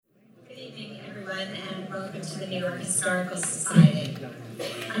welcome to the New York Historical Society.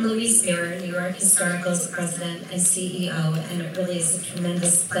 I'm Louise Mirror, New York Historical's president and CEO, and it really is a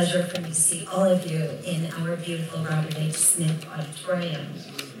tremendous pleasure for me to see all of you in our beautiful Robert H. Smith Auditorium.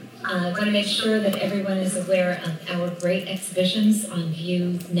 I want to make sure that everyone is aware of our great exhibitions on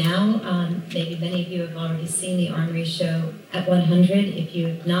view now. Maybe many of you have already seen the Armory Show at 100. If you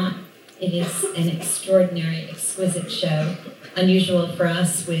have not, it is an extraordinary, exquisite show, unusual for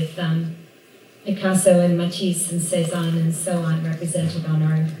us with Picasso and Matisse and Cézanne and so on represented on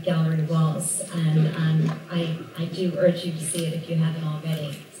our gallery walls. And I do urge you to see it if you haven't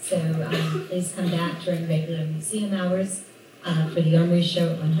already. So please come back during regular museum hours for the Armory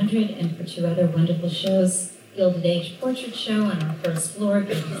Show at 100 and for 2 other wonderful shows, Gilded Age Portrait Show on our first floor,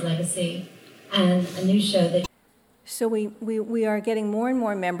 Gilded's Legacy, and a new show that... So we are getting more and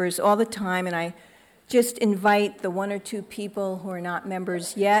more members all the time, and I just invite the 1 or 2 people who are not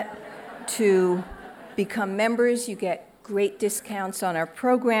members yet to become members. You get great discounts on our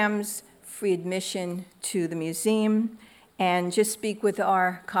programs, free admission to the museum, and just speak with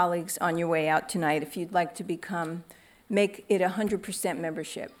our colleagues on your way out tonight if you'd like to make it 100%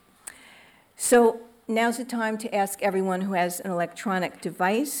 membership. So now's the time to ask everyone who has an electronic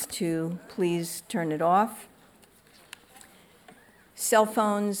device to please turn it off. Cell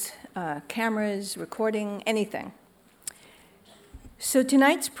phones, cameras, recording, anything. So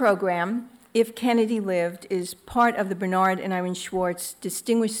tonight's program, If Kennedy Lived, is part of the Bernard and Irene Schwartz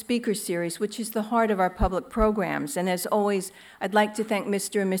Distinguished Speaker Series, which is the heart of our public programs. And as always, I'd like to thank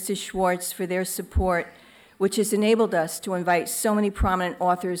Mr. and Mrs. Schwartz for their support, which has enabled us to invite so many prominent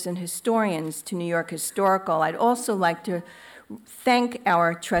authors and historians to New York Historical. I'd also like to thank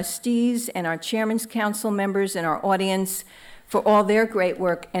our trustees and our Chairman's Council members and our audience for all their great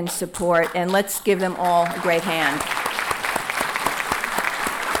work and support, and let's give them all a great hand.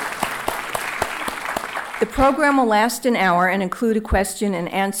 The program will last an hour and include a question and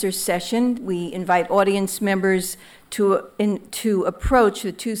answer session. We invite audience members to approach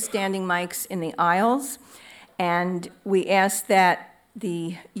the 2 standing mics in the aisles, and we ask that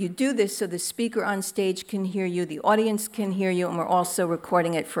you do this so the speaker on stage can hear you, the audience can hear you, and we're also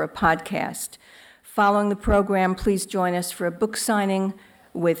recording it for a podcast. Following the program, please join us for a book signing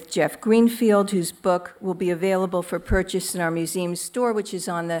with Jeff Greenfield, whose book will be available for purchase in our museum store, which is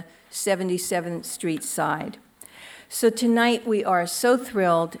on the 77th Street side. So tonight we are so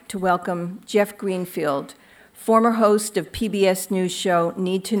thrilled to welcome Jeff Greenfield, former host of PBS News show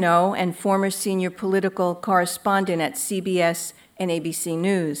Need to Know and former senior political correspondent at CBS and ABC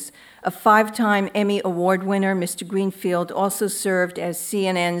News. A 5-time Emmy Award winner, Mr. Greenfield also served as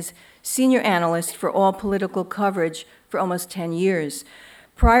CNN's senior analyst for all political coverage for almost 10 years.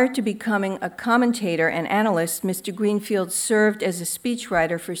 Prior to becoming a commentator and analyst, Mr. Greenfield served as a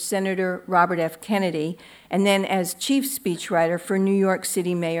speechwriter for Senator Robert F. Kennedy and then as chief speechwriter for New York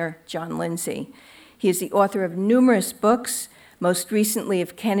City Mayor John Lindsay. He is the author of numerous books, most recently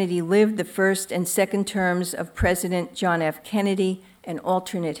If Kennedy Lived, the First and Second Terms of President John F. Kennedy, An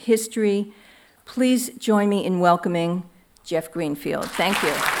Alternate History. Please join me in welcoming Jeff Greenfield. Thank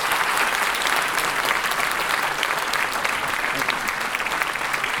you.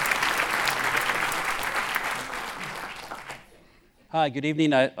 Hi, good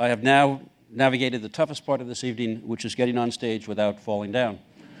evening. I have now navigated the toughest part of this evening, which is getting on stage without falling down.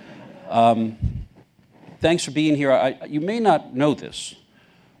 Thanks for being here. You may not know this,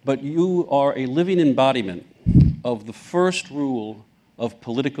 but you are a living embodiment of the first rule of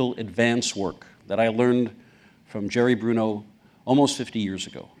political advance work that I learned from Jerry Bruno almost 50 years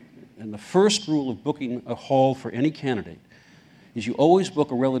ago. And the first rule of booking a hall for any candidate is you always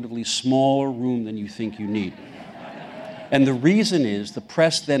book a relatively smaller room than you think you need. And the reason is the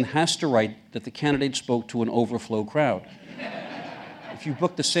press then has to write that the candidate spoke to an overflow crowd. If you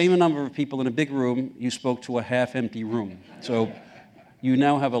book the same number of people in a big room, you spoke to a half-empty room. So you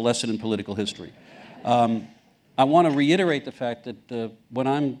now have a lesson in political history. I want to reiterate the fact that when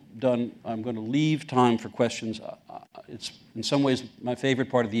I'm done, I'm going to leave time for questions. It's in some ways my favorite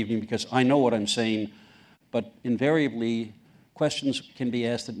part of the evening because I know what I'm saying, but invariably questions can be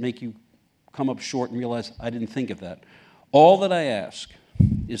asked that make you come up short and realize I didn't think of that. All that I ask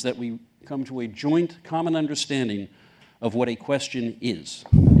is that we come to a joint common understanding of what a question is.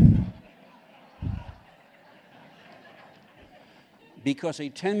 Because a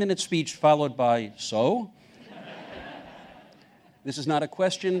 10-minute speech followed by, so? This is not a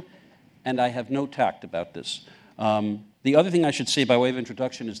question, and I have no tact about this. The other thing I should say by way of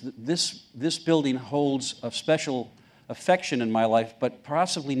introduction is that this building holds a special affection in my life, but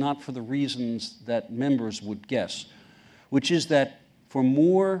possibly not for the reasons that members would guess, which is that for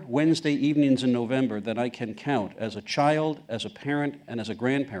more Wednesday evenings in November than I can count as a child, as a parent, and as a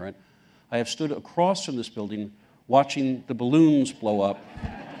grandparent, I have stood across from this building watching the balloons blow up,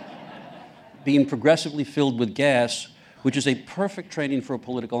 being progressively filled with gas, which is a perfect training for a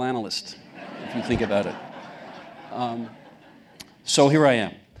political analyst, if you think about it. So here I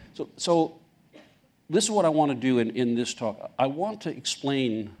am. So this is what I want to do in this talk. I want to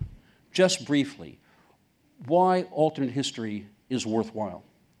explain just briefly why alternate history is worthwhile.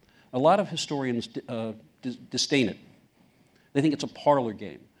 A lot of historians disdain it. They think it's a parlor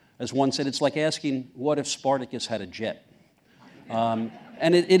game. As one said, it's like asking, what if Spartacus had a jet? And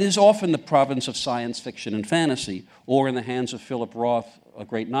it is often the province of science fiction and fantasy, or in the hands of Philip Roth, a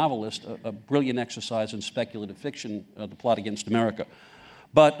great novelist, a brilliant exercise in speculative fiction, The Plot Against America.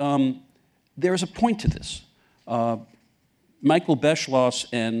 But there is a point to this. Michael Beschloss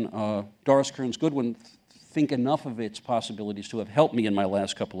and Doris Kearns Goodwin think enough of its possibilities to have helped me in my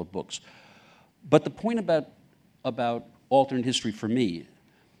last couple of books. But the point about alternate history for me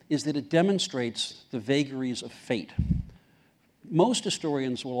is that it demonstrates the vagaries of fate. Most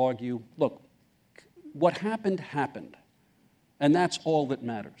historians will argue, look, what happened, happened, and that's all that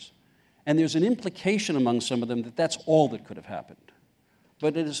matters. And there's an implication among some of them that that's all that could have happened.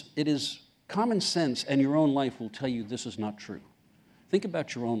 But it is common sense, and your own life will tell you this is not true. Think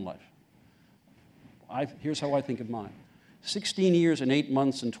about your own life. Here's how I think of mine. 16 years and 8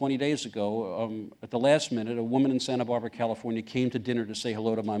 months and 20 days ago, at the last minute, a woman in Santa Barbara, California, came to dinner to say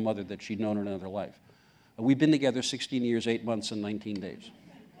hello to my mother that she'd known in another life. We've been together 16 years, 8 months, and 19 days.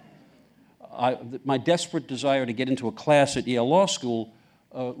 My desperate desire to get into a class at Yale Law School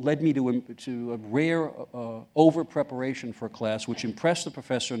led me to a rare over-preparation for a class, which impressed the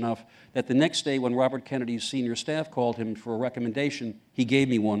professor enough that the next day when Robert Kennedy's senior staff called him for a recommendation, he gave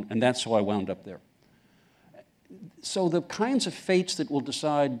me one, and that's how I wound up there. So the kinds of fates that will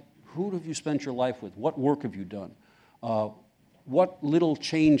decide who have you spent your life with, what work have you done, what little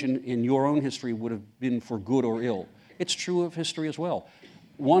change in your own history would have been for good or ill, it's true of history as well.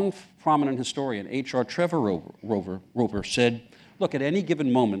 One prominent historian, H.R. Trevor Roper, said, look, at any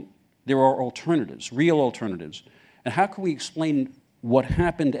given moment, there are alternatives, real alternatives. And how can we explain what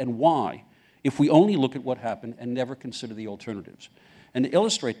happened and why if we only look at what happened and never consider the alternatives? And to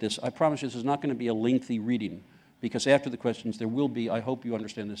illustrate this, I promise you this is not going to be a lengthy reading, because after the questions, there will be, I hope you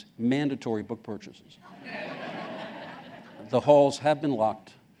understand this, mandatory book purchases. The halls have been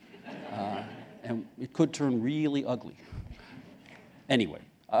locked, and it could turn really ugly. Anyway,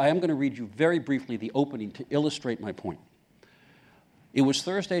 I am going to read you very briefly the opening to illustrate my point. It was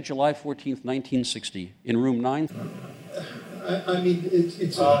Thursday, July 14th, 1960, in room 9. I mean,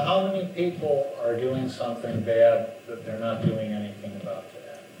 it's how many people are doing something bad that they're not doing anything about today?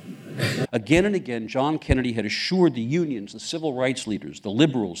 Again and again, John Kennedy had assured the unions, the civil rights leaders, the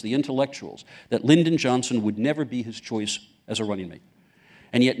liberals, the intellectuals, that Lyndon Johnson would never be his choice as a running mate.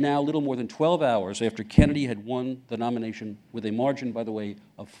 And yet now, little more than 12 hours after Kennedy had won the nomination with a margin, by the way,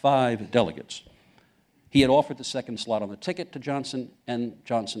 of 5 delegates, he had offered the second slot on the ticket to Johnson, and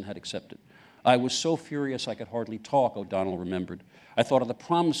Johnson had accepted. I was so furious I could hardly talk, O'Donnell remembered. I thought of the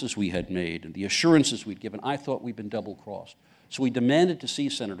promises we had made and the assurances we'd given. I thought we'd been double-crossed. So he demanded to see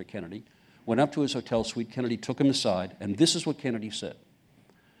Senator Kennedy, went up to his hotel suite. Kennedy took him aside, and this is what Kennedy said.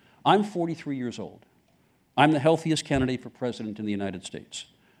 I'm 43 years old. I'm the healthiest candidate for president in the United States.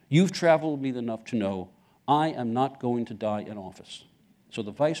 You've traveled with me enough to know I am not going to die in office. So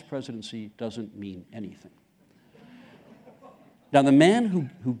the vice presidency doesn't mean anything. Now, the man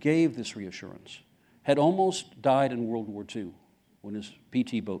who gave this reassurance had almost died in World War II when his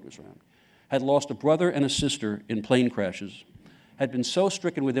PT boat was around, had lost a brother and a sister in plane crashes, had been so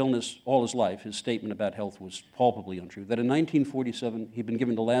stricken with illness all his life, his statement about health was palpably untrue, that in 1947 he'd been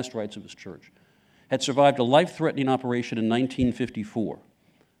given the last rites of his church, had survived a life-threatening operation in 1954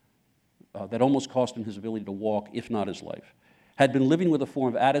 that almost cost him his ability to walk, if not his life, had been living with a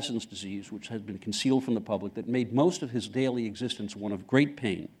form of Addison's disease, which had been concealed from the public, that made most of his daily existence one of great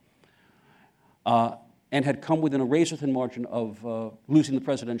pain, and had come within a razor-thin margin of losing the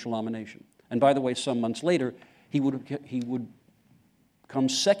presidential nomination. And by the way, some months later, he would come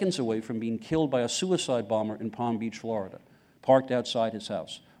seconds away from being killed by a suicide bomber in Palm Beach, Florida, parked outside his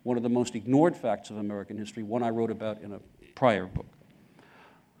house. One of the most ignored facts of American history, one I wrote about in a prior book.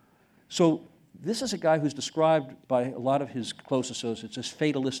 So this is a guy who's described by a lot of his close associates as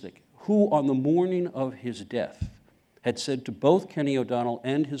fatalistic, who on the morning of his death had said to both Kenny O'Donnell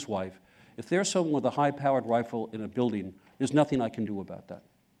and his wife, if there's someone with a high-powered rifle in a building, there's nothing I can do about that.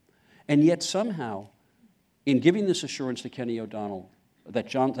 And yet somehow, in giving this assurance to Kenny O'Donnell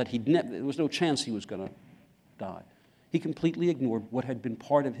that there was no chance he was going to die, He completely ignored what had been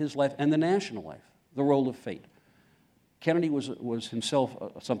part of his life and the national life, the role of fate. Kennedy was himself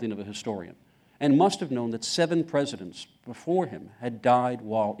something of a historian and must have known that 7 presidents before him had died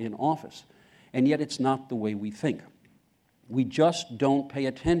while in office. And yet it's not the way we think. We just don't pay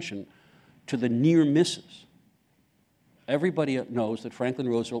attention to the near misses. Everybody knows that Franklin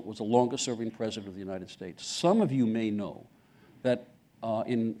Roosevelt was the longest-serving president of the United States. Some of you may know that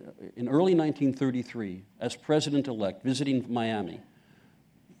in early 1933, as president-elect, visiting Miami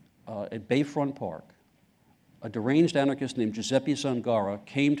at Bayfront Park, a deranged anarchist named Giuseppe Zangara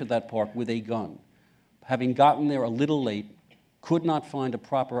came to that park with a gun. Having gotten there a little late, could not find a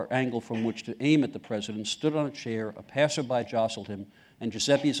proper angle from which to aim at the president, stood on a chair, a passerby jostled him, and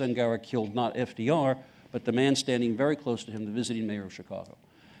Giuseppe Zangara killed not FDR, but the man standing very close to him, the visiting mayor of Chicago.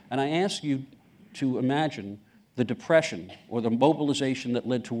 And I ask you to imagine the depression or the mobilization that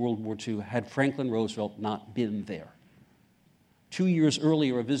led to World War II had Franklin Roosevelt not been there. 2 years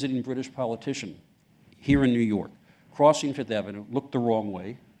earlier, a visiting British politician here in New York, crossing Fifth Avenue, looked the wrong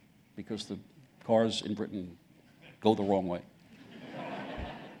way, because the cars in Britain go the wrong way.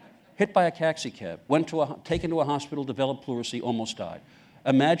 Hit by a taxi cab, taken to a hospital, developed pleurisy, almost died.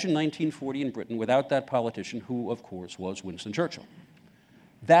 Imagine 1940 in Britain without that politician, who, of course, was Winston Churchill.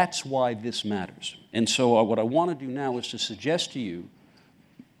 That's why this matters. And so what I want to do now is to suggest to you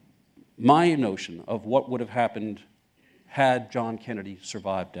my notion of what would have happened had John Kennedy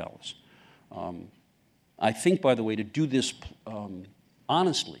survived Dallas. I think, by the way, to do this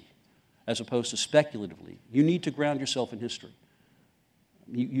honestly, as opposed to speculatively, you need to ground yourself in history.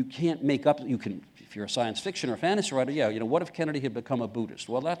 You can't make up, you can, if you're a science fiction or fantasy writer, yeah, what if Kennedy had become a Buddhist?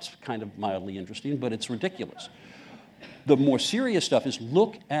 Well, that's kind of mildly interesting, but it's ridiculous. The more serious stuff is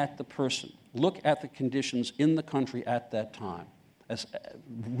look at the person, look at the conditions in the country at that time.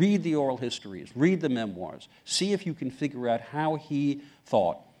 Read the oral histories, read the memoirs, see if you can figure out how he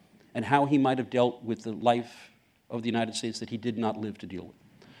thought and how he might have dealt with the life of the United States that he did not live to deal with.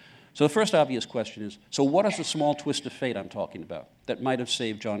 So the first obvious question is, so what is the small twist of fate I'm talking about that might have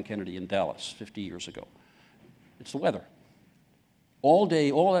saved John Kennedy in Dallas 50 years ago? It's the weather. All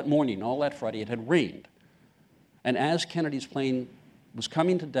day, all that morning, all that Friday, it had rained. And as Kennedy's plane was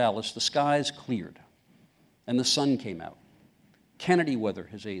coming to Dallas, the skies cleared and the sun came out. Kennedy weather,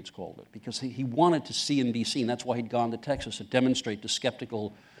 his aides called it, because he wanted to see and be seen. That's why he'd gone to Texas to demonstrate to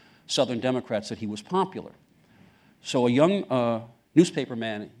skeptical Southern Democrats that he was popular. So a young newspaper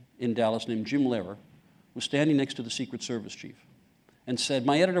man in Dallas named Jim Lehrer was standing next to the Secret Service chief and said,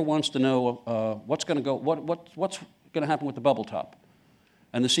 "My editor wants to know what's going to happen with the bubble top."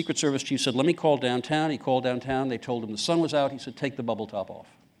 And the Secret Service chief said, "Let me call downtown." He called downtown. They told him the sun was out. He said, "Take the bubble top off."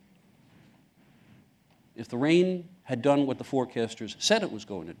 If the rain had done what the forecasters said it was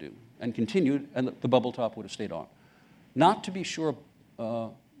going to do and continued, and the bubble top would have stayed on. Not to be sure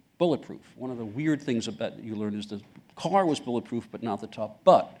bulletproof. One of the weird things about you learn is the car was bulletproof, but not the top.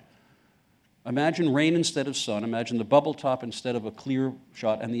 But imagine rain instead of sun. Imagine the bubble top instead of a clear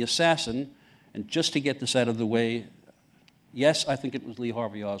shot. And the assassin, and just to get this out of the way, yes, I think it was Lee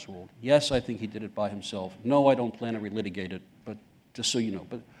Harvey Oswald. Yes, I think he did it by himself. No, I don't plan to relitigate it, but just so you know.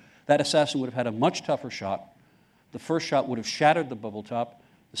 But that assassin would have had a much tougher shot. The first shot would have shattered the bubble top.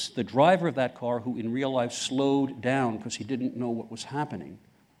 The driver of that car, who in real life slowed down because he didn't know what was happening,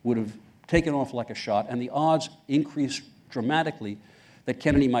 would have taken off like a shot, and the odds increased dramatically that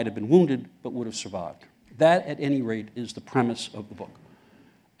Kennedy might have been wounded but would have survived. That, at any rate, is the premise of the book.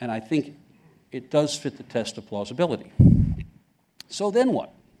 And I think it does fit the test of plausibility. So then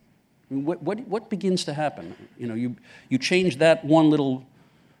what? I mean, what begins to happen? You change that one little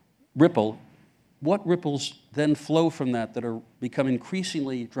ripple. What ripples then flow from that are become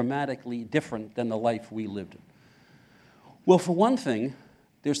increasingly dramatically different than the life we lived in? Well, for one thing,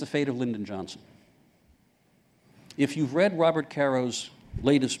 there's the fate of Lyndon Johnson. If you've read Robert Caro's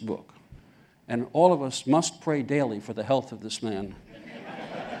latest book, and all of us must pray daily for the health of this man,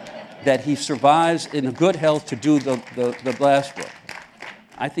 that he survives in good health to do the last book.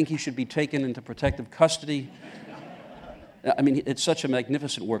 I think he should be taken into protective custody. I mean, it's such a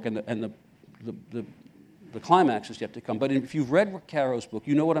magnificent work, and the climax is yet to come. But if you've read Caro's book,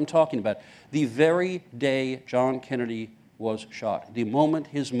 you know what I'm talking about. The very day John Kennedy was shot, the moment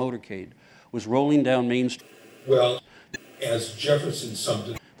his motorcade was rolling down Main Street. Well, as Jefferson summed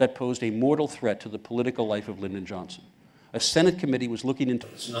it, that posed a mortal threat to the political life of Lyndon Johnson. A Senate committee was looking into...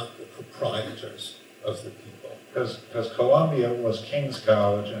 It's not the proprietors of the people. Because Columbia was King's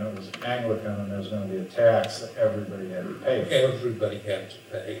College, and it was Anglican, and there was going to be a tax that everybody had to pay. Everybody had to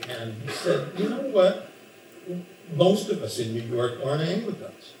pay. And he said, you know what? Most of us in New York aren't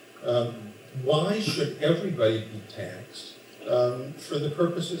Anglicans. why should everybody be taxed for the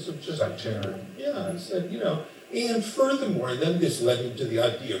purposes of just Sectarian. Yeah, I said, and furthermore, then this led into the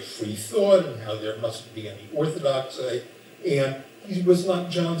idea of free thought and how there mustn't be any orthodoxy. And he was like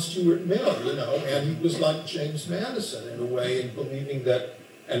John Stuart Mill, and he was like James Madison in a way in believing that,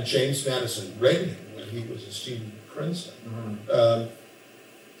 and James Madison read him when he was a student at Princeton. Mm-hmm.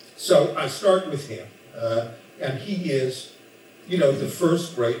 So I start with him, and he is, the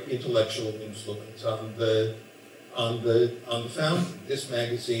first great intellectual influence on the founding. This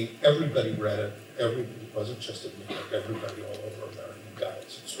magazine, everybody read it. It wasn't just in New York. Everybody all over America got it,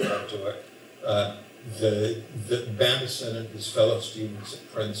 subscribed to it. The Madison and his fellow students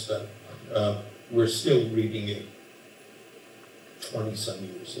at Princeton were still reading it 20-some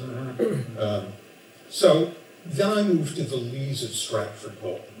years later. So then I moved to the Lees of Stratford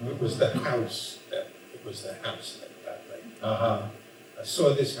Hall. It was the house that got me. I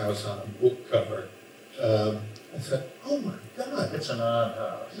saw this house on a book cover. I thought, oh my God. It's an odd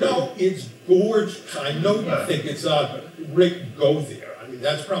house. No, it's gorgeous. I know you think it's odd, but Rick, go there. I mean,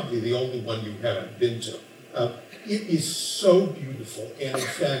 that's probably the only one you haven't been to. It is so beautiful, and in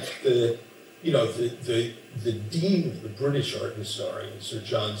fact, the dean of the British art historian, Sir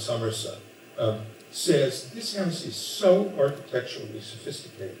John Somerset, says this house is so architecturally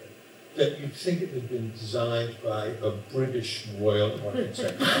sophisticated that you'd think it had been designed by a British royal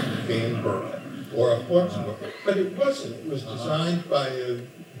architect, Van Buren, or a Hawksmoor, but it wasn't. It was designed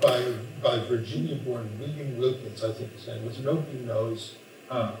by Virginia-born William Wilkins, I think his name was. Nobody knows.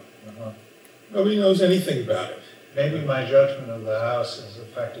 Nobody knows anything about it. Maybe my judgment of the house is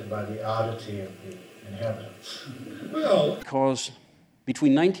affected by the oddity of the inhabitants. Well, because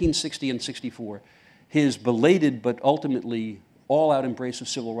between 1960 and 64, his belated but ultimately all-out embrace of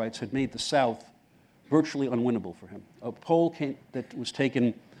civil rights had made the South virtually unwinnable for him. A poll that was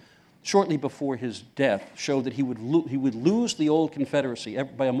taken shortly before his death showed that he would lose the old Confederacy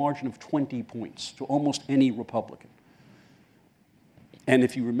by a margin of 20 points to almost any Republican. And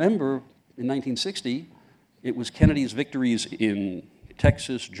if you remember, in 1960, it was Kennedy's victories in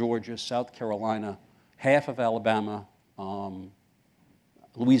Texas, Georgia, South Carolina, half of Alabama,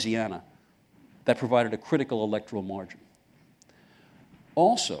 Louisiana, that provided a critical electoral margin.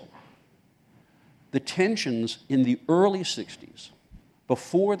 Also, the tensions in the early 60s,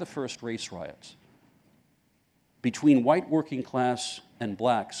 before the first race riots, between white working class and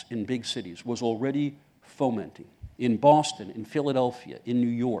blacks in big cities was already fomenting. In Boston, in Philadelphia, in New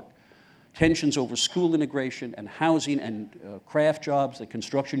York, tensions over school integration and housing and craft jobs that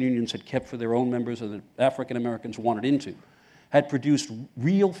construction unions had kept for their own members and that African Americans wanted into had produced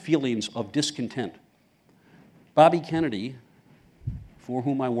real feelings of discontent. Bobby Kennedy, for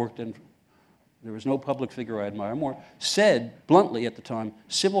whom I worked and there was no public figure I admire more, said bluntly at the time,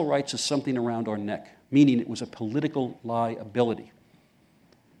 civil rights is something around our neck, meaning it was a political liability.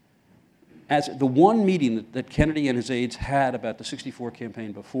 As the one meeting that Kennedy and his aides had about the '64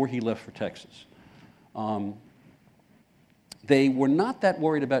 campaign before he left for Texas, they were not that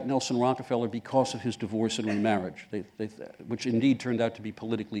worried about Nelson Rockefeller because of his divorce and remarriage, which indeed turned out to be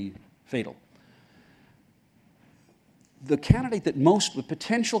politically fatal. The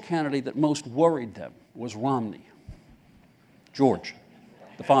potential candidate that most worried them was Romney, George,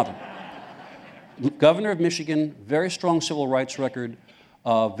 the father. Governor of Michigan, very strong civil rights record,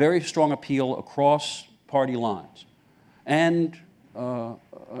 very strong appeal across party lines, and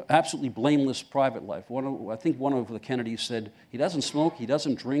absolutely blameless private life. I think one of the Kennedys said, he doesn't smoke, he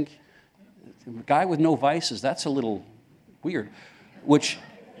doesn't drink. A guy with no vices, that's a little weird, which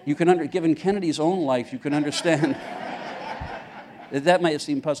you can, given Kennedy's own life, you can understand. That might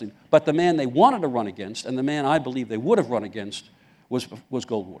seem puzzling. But the man they wanted to run against, and the man I believe they would have run against, was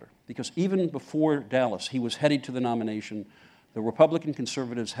Goldwater. Because even before Dallas, he was headed to the nomination. The Republican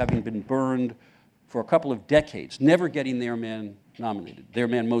conservatives, having been burned for a couple of decades, never getting their man nominated, their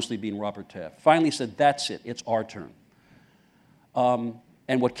man mostly being Robert Taft, finally said, that's it, it's our turn.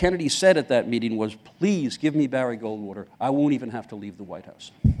 And what Kennedy said at that meeting was, please give me Barry Goldwater. I won't even have to leave the White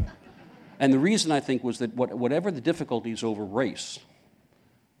House. And the reason, I think, was that whatever the difficulties over race,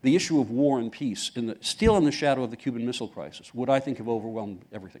 the issue of war and peace, still in the shadow of the Cuban Missile Crisis, would, I think, have overwhelmed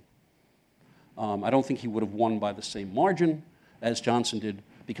everything. I don't think he would have won by the same margin as Johnson did,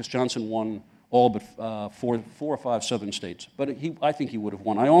 because Johnson won all but four or five southern states. But I think he would have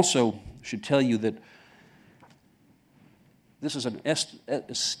won. I also should tell you that this is an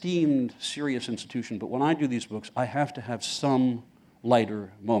esteemed, serious institution, but when I do these books, I have to have some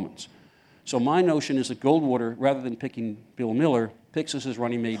lighter moments. So my notion is that Goldwater, rather than picking Bill Miller, picks as his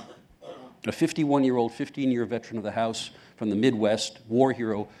running mate a 51-year-old, 15-year veteran of the House from the Midwest, war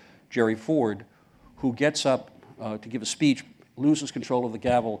hero, Jerry Ford, who gets up to give a speech, loses control of the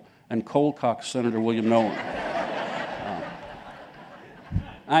gavel, and cold cocks Senator William Nolan.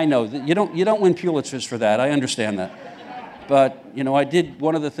 I know that you don't win Pulitzers for that. I understand that. But, you know, I did,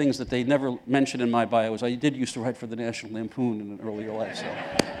 one of the things that they never mentioned in my bio was I did used to write for the National Lampoon in an earlier life.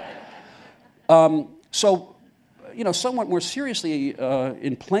 So, you know, somewhat more seriously,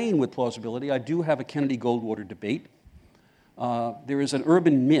 in playing with plausibility, I do have a Kennedy-Goldwater debate. There is an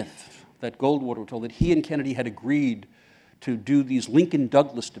urban myth that Goldwater told that he and Kennedy had agreed to do these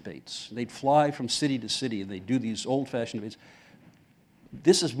Lincoln-Douglas debates. They'd fly from city to city, and they'd do these old-fashioned debates.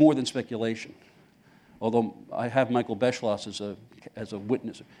 This is more than speculation, although I have Michael Beschloss as a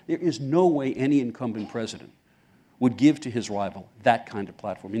witness. There is no way any incumbent president would give to his rival that kind of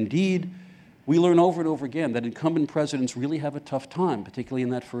platform. Indeed, we learn over and over again that incumbent presidents really have a tough time, particularly in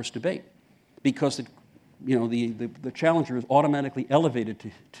that first debate, because the challenger is automatically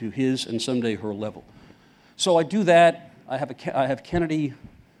elevated to his and someday her level. So I do that. I have Kennedy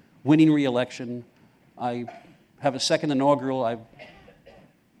winning re-election. I have a second inaugural. I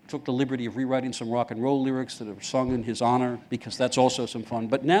took the liberty of rewriting some rock and roll lyrics that are sung in his honor, because that's also some fun.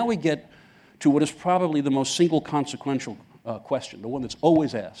 But now we get to what is probably the most single consequential question, the one that's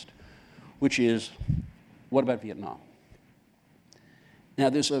always asked, which is, what about Vietnam? Now,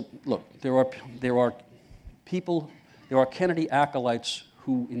 there are Kennedy acolytes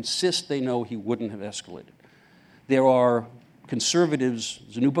who insist they know he wouldn't have escalated. There are conservatives,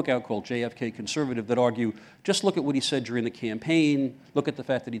 there's a new book out called JFK Conservative, that argue, just look at what he said during the campaign, look at the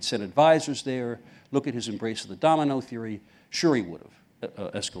fact that he'd sent advisors there, look at his embrace of the domino theory, sure he would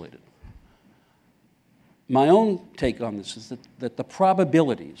have escalated. My own take on this is that the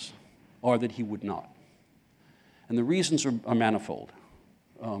probabilities are that he would not. And the reasons are manifold.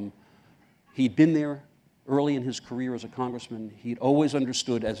 He'd been there early in his career as a congressman. He'd always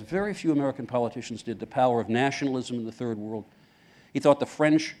understood, as very few American politicians did, the power of nationalism in the Third World. He thought the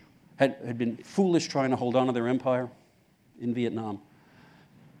French had been foolish trying to hold on to their empire in Vietnam.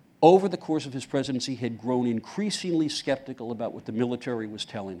 Over the course of his presidency, he had grown increasingly skeptical about what the military was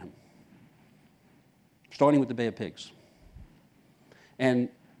telling him, starting with the Bay of Pigs, and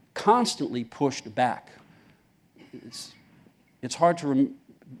constantly pushed back. It's hard to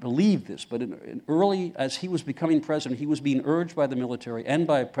believe this, but as he was becoming president, he was being urged by the military and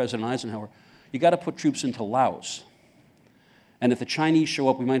by President Eisenhower, you got to put troops into Laos. And if the Chinese show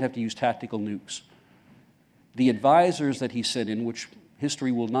up, we might have to use tactical nukes. The advisors that he sent in, which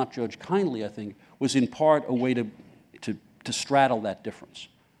history will not judge kindly, I think, was in part a way to straddle that difference,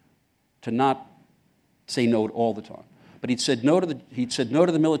 to not say no all the time. But he'd said no to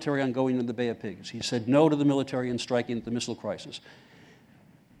the military on going into the Bay of Pigs. He said no to the military on striking at the missile crisis.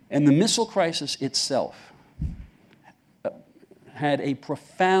 And the missile crisis itself had a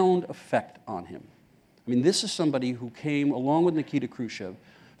profound effect on him. I mean, this is somebody who came, along with Nikita Khrushchev,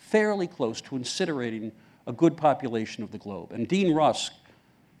 fairly close to incinerating a good population of the globe. And Dean Rusk,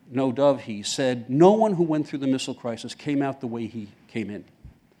 no dove he, said no one who went through the missile crisis came out the way he came in,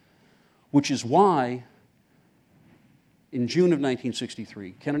 which is why in June of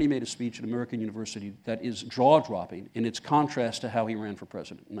 1963, Kennedy made a speech at American University that is jaw-dropping in its contrast to how he ran for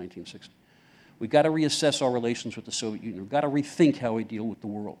president in 1960. We've got to reassess our relations with the Soviet Union. We've got to rethink how we deal with the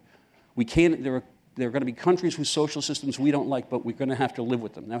world. There are going to be countries whose social systems we don't like, but we're going to have to live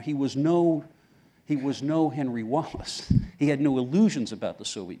with them. Now, he was no Henry Wallace. He had no illusions about the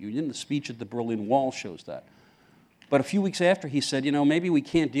Soviet Union. The speech at the Berlin Wall shows that. But a few weeks after, he said, you know, maybe we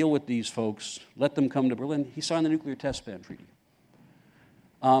can't deal with these folks. Let them come to Berlin. He signed the Nuclear Test Ban Treaty.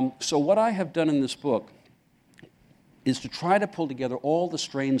 So what I have done in this book is to try to pull together all the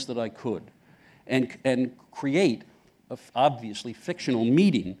strains that I could and create an obviously fictional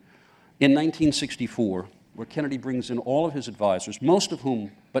meeting in 1964 where Kennedy brings in all of his advisors, most of whom,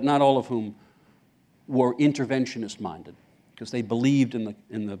 but not all of whom, were interventionist-minded, because they believed in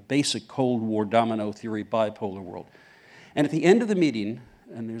the basic Cold War domino theory bipolar world. And at the end of the meeting,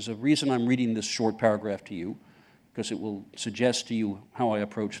 and there's a reason I'm reading this short paragraph to you, because it will suggest to you how I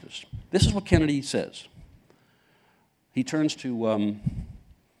approach this. This is what Kennedy says. He turns to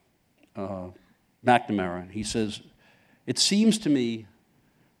McNamara, and he says, "It seems to me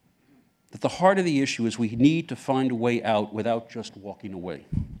that the heart of the issue is we need to find a way out without just walking away.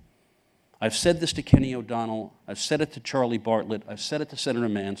 I've said this to Kenny O'Donnell, I've said it to Charlie Bartlett, I've said it to Senator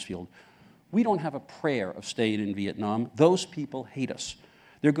Mansfield. We don't have a prayer of staying in Vietnam. Those people hate us.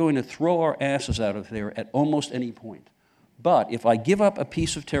 They're going to throw our asses out of there at almost any point. But if I give up a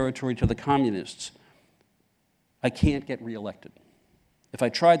piece of territory to the communists, I can't get reelected. If I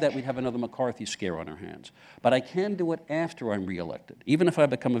tried that, we'd have another McCarthy scare on our hands. But I can do it after I'm reelected, even if I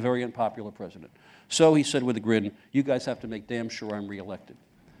become a very unpopular president. So, he said with a grin, you guys have to make damn sure I'm reelected.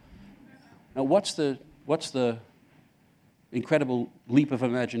 Now, what's the incredible leap of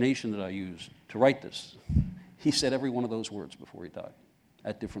imagination that I used to write this? He said every one of those words before he died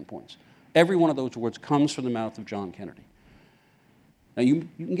at different points. Every one of those words comes from the mouth of John Kennedy. Now, you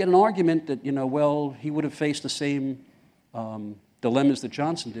can get an argument that, well, he would have faced the same dilemmas that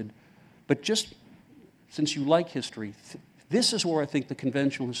Johnson did, but just since you like history, this is where I think the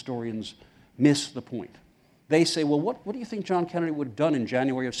conventional historians miss the point. They say, well, what do you think John Kennedy would have done in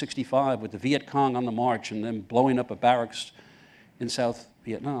January of '65 with the Viet Cong on the march and then blowing up a barracks in South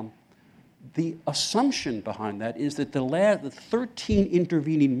Vietnam? The assumption behind that is that the 13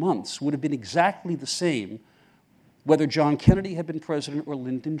 intervening months would have been exactly the same whether John Kennedy had been president or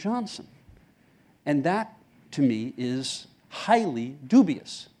Lyndon Johnson. And that, to me, is highly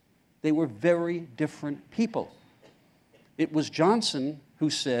dubious. They were very different people. It was Johnson who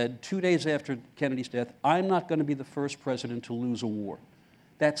said 2 days after Kennedy's death, I'm not going to be the first president to lose a war.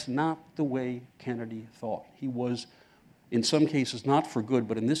 That's not the way Kennedy thought. He was, in some cases, not for good,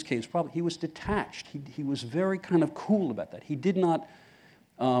 but in this case, probably, he was detached. He was very kind of cool about that. He did not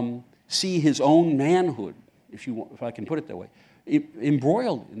see his own manhood, if I can put it that way,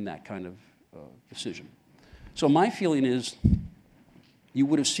 embroiled in that kind of decision. So my feeling is you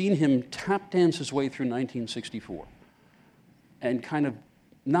would have seen him tap dance his way through 1964 and kind of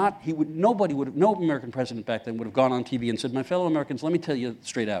no American president back then would have gone on TV and said, my fellow Americans, let me tell you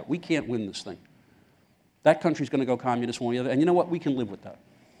straight out, we can't win this thing. That country's going to go communist one or the other, and you know what, we can live with that,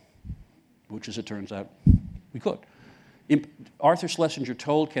 which as it turns out, we could. Arthur Schlesinger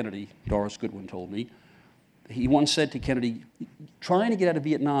told Kennedy, Doris Goodwin told me, he once said to Kennedy, trying to get out of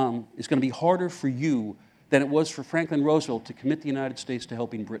Vietnam is going to be harder for you than it was for Franklin Roosevelt to commit the United States to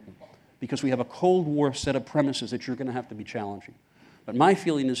helping Britain, because we have a Cold War set of premises that you're going to have to be challenging. But my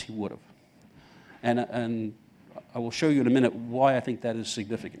feeling is he would have. And I will show you in a minute why I think that is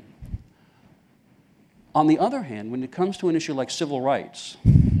significant. On the other hand, when it comes to an issue like civil rights,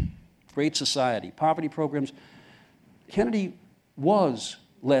 Great Society, poverty programs, Kennedy was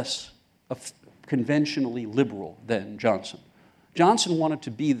less conventionally liberal than Johnson. Johnson wanted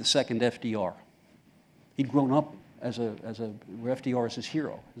to be the second FDR. He'd grown up where FDR is his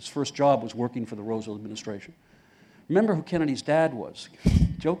hero. His first job was working for the Roosevelt administration. Remember who Kennedy's dad was.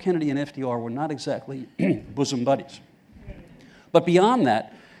 Joe Kennedy and FDR were not exactly bosom buddies. But beyond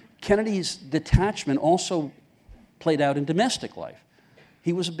that, Kennedy's detachment also played out in domestic life.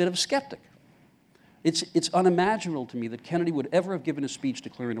 He was a bit of a skeptic. It's unimaginable to me that Kennedy would ever have given a speech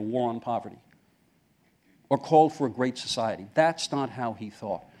declaring a war on poverty or called for a great society. That's not how he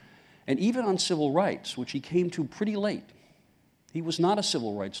thought. And even on civil rights, which he came to pretty late, he was not a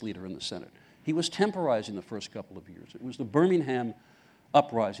civil rights leader in the Senate. He was temporizing the first couple of years. It was the Birmingham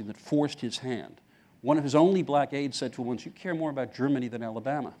uprising that forced his hand. One of his only black aides said to him once, you care more about Germany than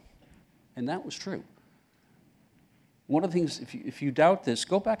Alabama. And that was true. One of the things, if you doubt this,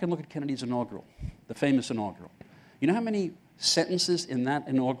 go back and look at Kennedy's inaugural, the famous inaugural. You know how many sentences in that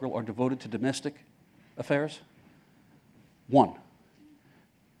inaugural are devoted to domestic affairs? One.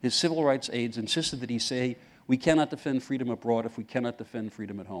 His civil rights aides insisted that he say, we cannot defend freedom abroad if we cannot defend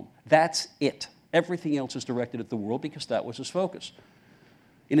freedom at home. That's it. Everything else is directed at the world because that was his focus.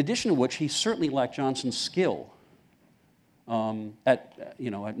 In addition to which, he certainly lacked Johnson's skill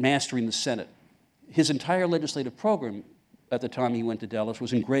at mastering the Senate. His entire legislative program at the time he went to Dallas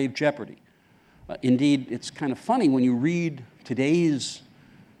was in grave jeopardy. Indeed, it's kind of funny when you read today's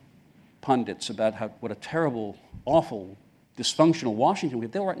pundits about what a terrible, awful, dysfunctional Washington we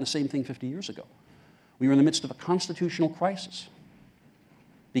have. They were writing the same thing 50 years ago. We were in the midst of a constitutional crisis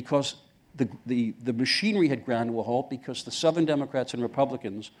because the machinery had ground to a halt because the Southern Democrats and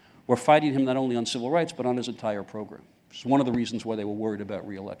Republicans were fighting him not only on civil rights but on his entire program. It's one of the reasons why they were worried about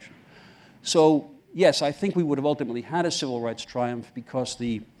re-election. So, yes, I think we would have ultimately had a civil rights triumph because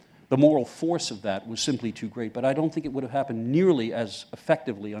the moral force of that was simply too great, but I don't think it would have happened nearly as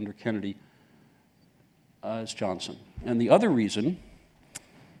effectively under Kennedy as Johnson. And the other reason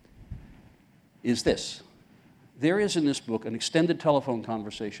is this. There is in this book an extended telephone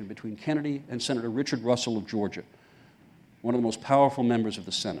conversation between Kennedy and Senator Richard Russell of Georgia, one of the most powerful members of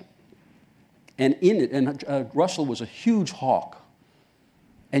the Senate. And in it, Russell was a huge hawk.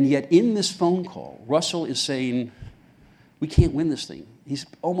 And yet in this phone call, Russell is saying, we can't win this thing. He's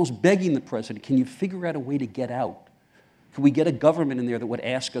almost begging the president, can you figure out a way to get out? Can we get a government in there that would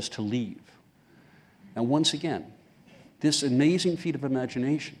ask us to leave? And once again, this amazing feat of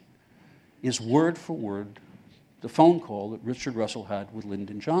imagination is word for word the phone call that Richard Russell had with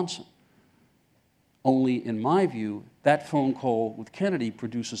Lyndon Johnson. Only, in my view, that phone call with Kennedy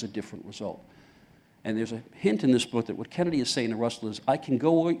produces a different result. And there's a hint in this book that what Kennedy is saying to Russell is, I can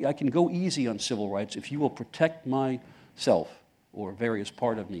go easy on civil rights if you will protect myself or various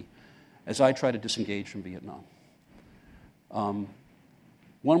part of me as I try to disengage from Vietnam.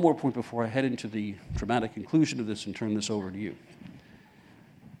 One more point before I head into the dramatic conclusion of this and turn this over to you.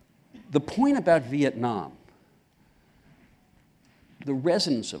 The point about Vietnam, the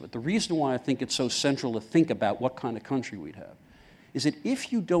resonance of it, the reason why I think it's so central to think about what kind of country we'd have, is that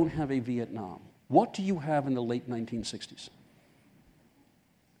if you don't have a Vietnam, what do you have in the late 1960s?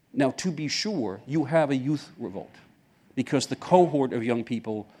 Now, to be sure, you have a youth revolt, because the cohort of young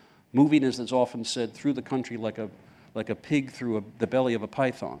people moving, as is often said, through the country like a pig through the belly of a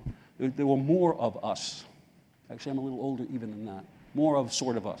python. There were more of us. Actually, I'm a little older even than that. More of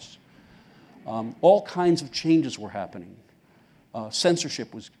sort of us. All kinds of changes were happening.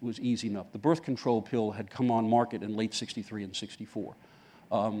 Censorship was easy enough. The birth control pill had come on market in late 63 and 64.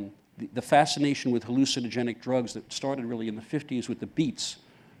 The fascination with hallucinogenic drugs that started really in the 50s with the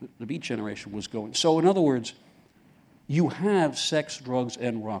Beat generation was going. So in other words, you have sex, drugs,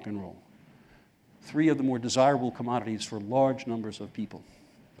 and rock and roll. Three of the more desirable commodities for large numbers of people.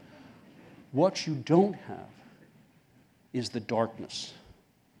 What you don't have is the darkness.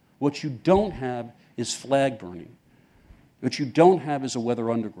 What you don't have is flag burning. What you don't have is a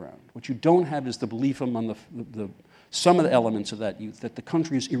weather underground. What you don't have is the belief among some of the elements of that youth that the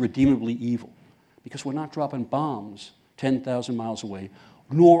country is irredeemably evil, because we're not dropping bombs 10,000 miles away,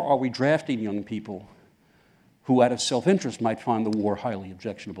 nor are we drafting young people who out of self-interest might find the war highly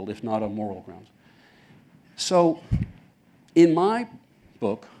objectionable, if not on moral grounds. So, in my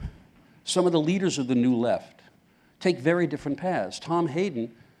book, some of the leaders of the New Left take very different paths. Tom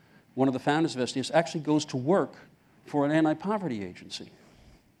Hayden, one of the founders of SDS, actually goes to work for an anti-poverty agency.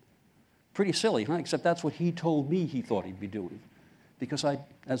 Pretty silly, huh? Except that's what he told me he thought he'd be doing. Because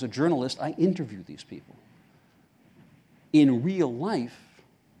as a journalist, I interview these people. In real life,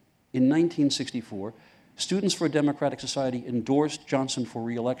 in 1964, Students for a Democratic Society endorsed Johnson for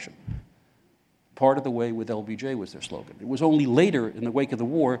re-election. Part of the way with LBJ was their slogan. It was only later, in the wake of the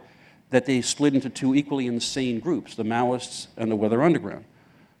war, that they split into two equally insane groups, the Maoists and the Weather Underground.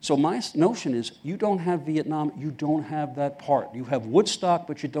 So my notion is, you don't have Vietnam, you don't have that part. You have Woodstock,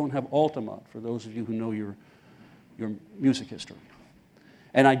 but you don't have Altamont, for those of you who know your music history.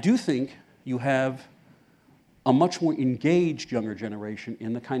 And I do think you have a much more engaged younger generation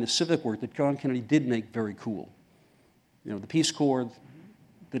in the kind of civic work that John Kennedy did make very cool. You know, the Peace Corps,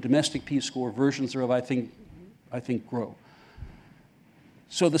 the domestic Peace Corps, versions thereof, I think grow.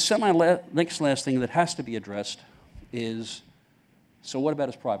 So the next last thing that has to be addressed is, so what about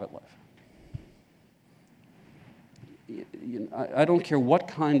his private life? I don't care what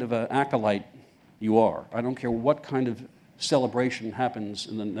kind of an acolyte you are. I don't care what kind of celebration happens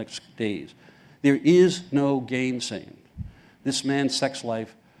in the next days. There is no gainsaying. This man's sex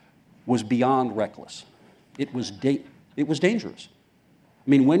life was beyond reckless. It was dangerous. I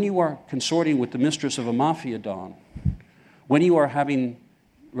mean, when you are consorting with the mistress of a mafia don, when you are having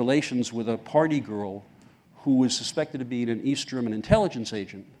relations with a party girl who is suspected to be an East German intelligence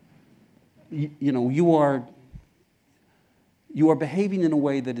agent, you are behaving in a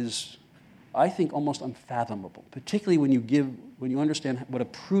way that is, I think, almost unfathomable, particularly when you understand what a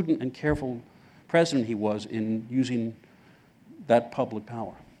prudent and careful president he was in using that public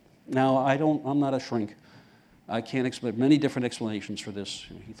power. Now, I'm not a shrink. I can't explain many different explanations for this.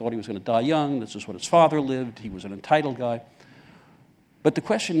 He thought he was going to die young. This is what his father lived. He was an entitled guy. But the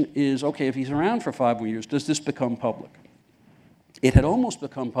question is, okay, if he's around for 5 more years, does this become public? It had almost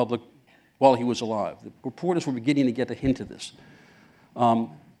become public while he was alive. The reporters were beginning to get a hint of this.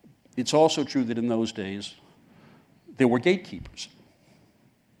 It's also true that in those days, there were gatekeepers.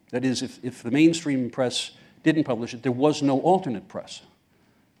 That is, if the mainstream press didn't publish it, there was no alternate press.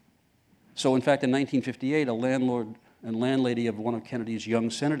 So in fact, in 1958, a landlord and landlady of one of Kennedy's young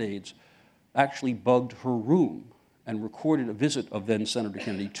Senate aides actually bugged her room and recorded a visit of then Senator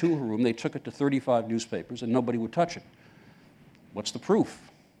Kennedy to her room. They took it to 35 newspapers, and nobody would touch it. What's the proof?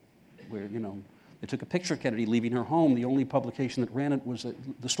 Where, they took a picture of Kennedy leaving her home. The only publication that ran it was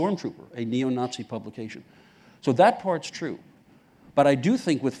the Stormtrooper, a neo-Nazi publication. So that part's true. But I do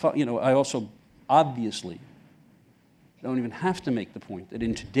think I also obviously don't even have to make the point that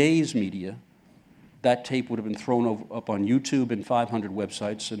in today's media, that tape would have been thrown up on YouTube and 500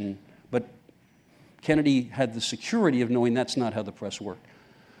 websites, but Kennedy had the security of knowing that's not how the press worked.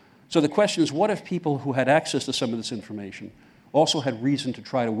 So the question is, what if people who had access to some of this information also had reason to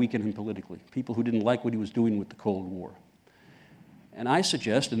try to weaken him politically, people who didn't like what he was doing with the Cold War. And I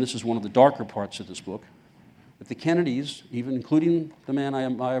suggest, and this is one of the darker parts of this book, that the Kennedys, even including the man I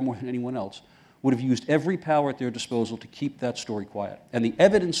admire more than anyone else, would have used every power at their disposal to keep that story quiet. And the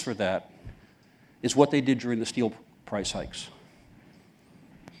evidence for that is what they did during the steel price hikes.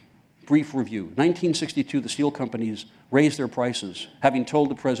 Brief review. 1962, the steel companies raised their prices, having told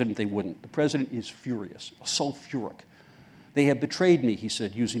the president they wouldn't. The president is furious, sulfuric. They have betrayed me, he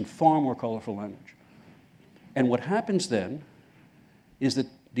said, using far more colorful language. And what happens then is that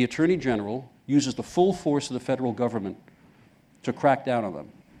the Attorney General uses the full force of the federal government to crack down on them,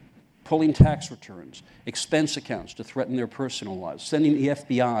 pulling tax returns, expense accounts to threaten their personal lives, sending the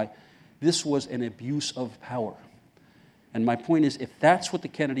FBI. This was an abuse of power. And my point is, if that's what the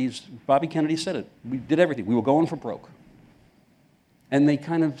Kennedys, Bobby Kennedy said it, we did everything. We were going for broke. And they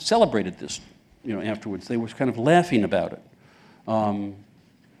kind of celebrated this, afterwards. They were kind of laughing about it.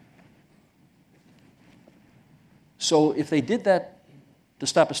 So if they did that to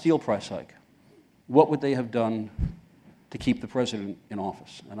stop a steel price hike, what would they have done to keep the president in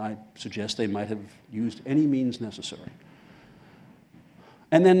office? And I suggest they might have used any means necessary.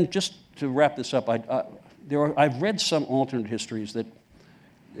 And then just to wrap this up, I've read some alternate histories that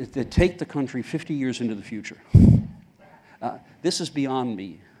take the country 50 years into the future. This is beyond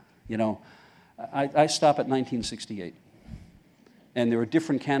me. I stop at 1968. And there are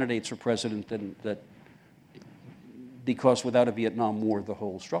different candidates for president because without a Vietnam War, the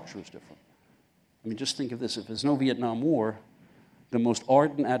whole structure is different. I mean, just think of this. If there's no Vietnam War, the most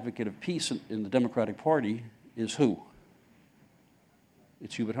ardent advocate of peace in the Democratic Party is who?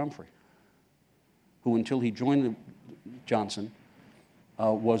 It's Hubert Humphrey, who until he joined Johnson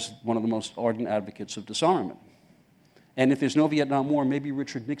was one of the most ardent advocates of disarmament. And if there's no Vietnam War, maybe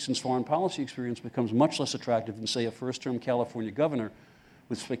Richard Nixon's foreign policy experience becomes much less attractive than, say, a first-term California governor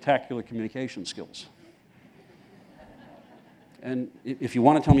with spectacular communication skills. And if you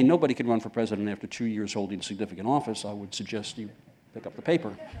want to tell me nobody can run for president after 2 years holding significant office, I would suggest you pick up the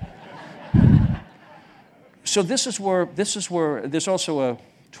paper. So this is where there's also a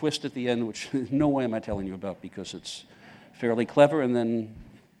twist at the end, which no way am I telling you about because it's fairly clever, and then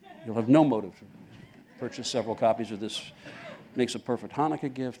you'll have no motive to purchase several copies of this. Makes a perfect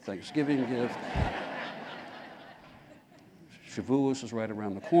Hanukkah gift, Thanksgiving gift. Shavuos is right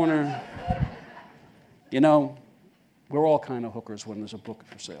around the corner. We're all kind of hookers when there's a book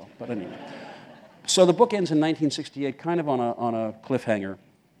for sale. But anyway. So the book ends in 1968, kind of on a cliffhanger.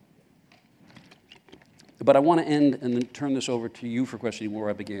 But I want to end and then turn this over to you for questioning where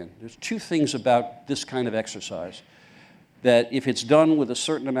I began. There's two things about this kind of exercise that, if it's done with a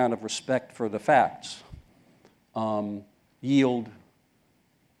certain amount of respect for the facts, yield,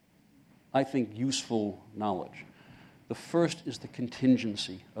 I think, useful knowledge. The first is the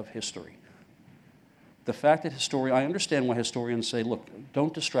contingency of history. The fact that I understand why historians say, look,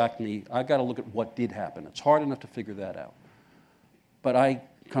 don't distract me. I've got to look at what did happen. It's hard enough to figure that out. But I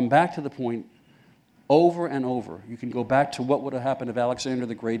come back to the point over and over. You can go back to what would have happened if Alexander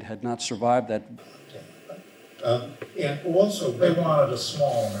the Great had not survived that. And also, They wanted a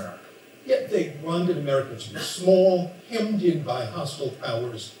small America. yeah, they wanted America to be small, hemmed in by hostile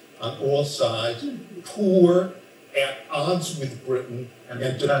powers on all sides, poor, at odds with Britain, and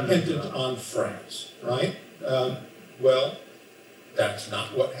dependent on France, right? Well, that's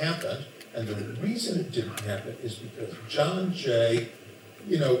not what happened. And the reason it didn't happen is because John Jay,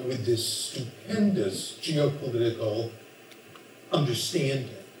 with this stupendous geopolitical understanding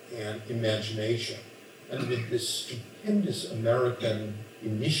and imagination, and with this stupendous American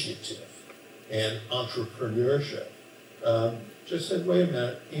initiative and entrepreneurship, just said, wait a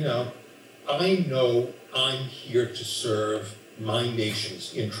minute, I know I'm here to serve my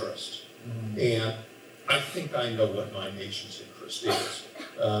nation's interest. Mm-hmm. And I think I know what my nation's interest is.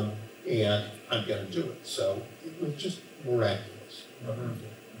 And I'm going to do it. So it was just miraculous. Mm-hmm.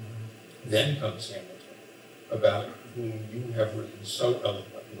 Mm-hmm. Then comes Hamilton, about whom you have written so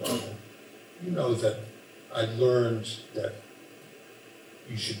eloquently. You know that I learned that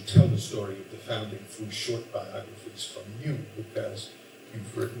you should tell the story of the founding through short biographies from you, because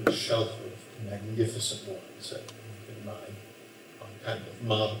you've written a shelf of magnificent ones that you've been my kind of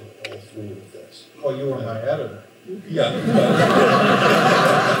model all through of this. Oh, you were my editor. Yeah.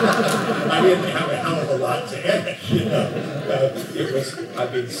 I didn't have a hell of a lot to edit, it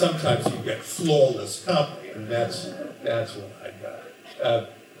was, sometimes you get flawless copy, and that's what I got.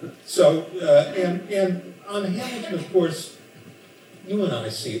 And on Hamilton, of course, you and I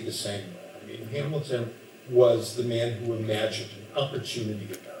see it the same way. Hamilton was the man who imagined an opportunity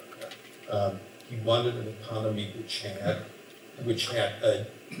America. He wanted an economy which had which had a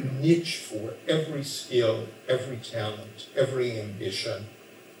niche for every skill, every talent, every ambition.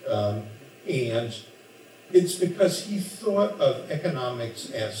 And it's because he thought of economics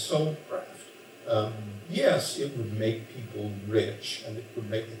as soul craft. Yes, it would make people rich and it would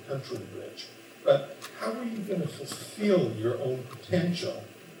make the country rich, but how are you going to fulfill your own potential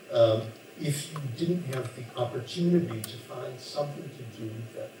if you didn't have the opportunity to find something to do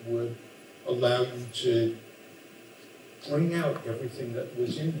that would allow you to bring out everything that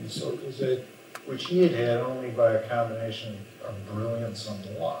was in you? So it was which he had had only by a combination of brilliance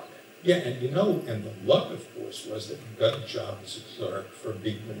and luck. Yeah, and and the luck, of course, was that he got a job as a clerk for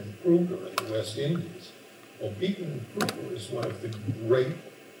Beekman and Kruger in the West Indies. Well, Beekman and Kruger is one of the great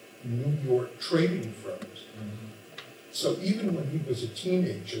New York trading firms. Mm-hmm. So even when he was a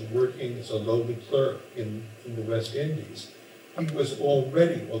teenager working as a lowly clerk in the West Indies, he was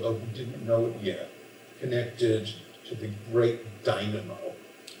already, although he didn't know it yet, connected to the great dynamo,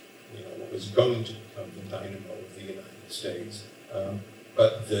 what was going to become the dynamo of the United States.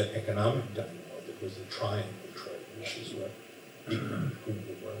 But the economic dynamo that was the triangle trade, which is what Beekman and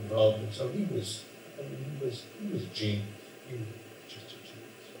Kruger were involved in. So he was a genius. He was just a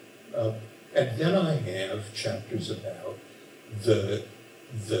genius. And then I have chapters about the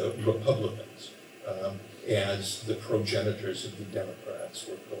Republicans as the progenitors of the Democrats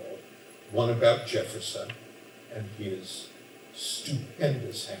were called. One about Jefferson and his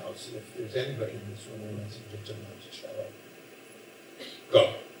stupendous house. If there's anybody in this room who has a Victor Monticello,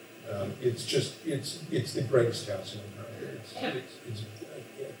 go. It's the greatest house in America.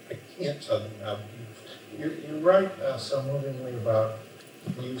 I can't tell you how beautiful. You write so movingly about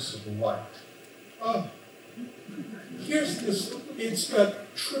the use of light. Oh, here's this. It's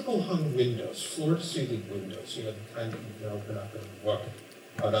got triple hung windows, floor to ceiling windows. The kind that you can open up and walk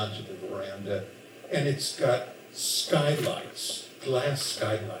out onto the veranda, and it's got skylights, glass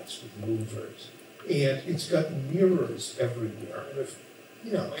skylights with louvers, and it's got mirrors everywhere. And if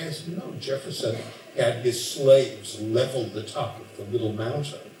as you know, Jefferson had his slaves level the top of the little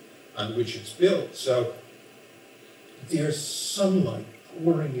mountain on which it's built. So there's sunlight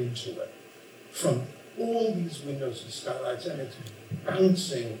pouring into it from all these windows and skylights, and it's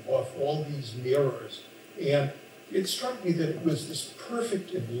bouncing off all these mirrors. And it struck me that it was this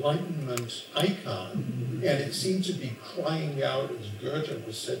perfect Enlightenment icon, and it seemed to be crying out, as Goethe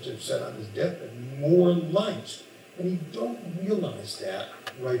was said to have said on his deathbed, more light. And you don't realize that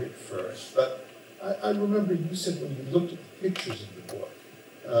right at first. But I remember you said when you looked at the pictures of the book,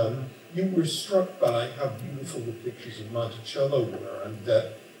 you were struck by how beautiful the pictures of Monticello were, and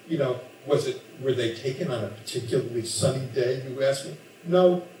that, were they taken on a particularly sunny day, you asked me?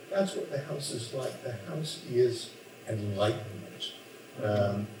 No, that's what the house is like. The house is enlightenment.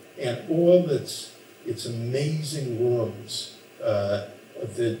 And all its amazing rooms, the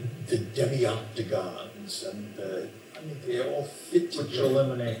demi-octagons, and they all fit together. Which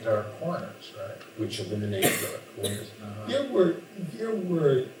eliminate dark corners, right? Which eliminate dark corners. There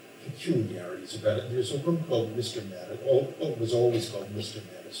were peculiarities about it. There's a room called Mr. Madison. It was always called Mr.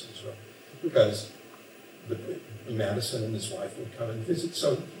 Madison's room, because Madison and his wife would come and visit.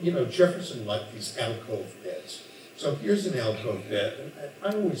 So, Jefferson liked these alcove beds. So here's an alcove bed. And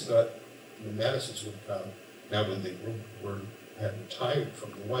I always thought the Madisons would come now when they had retired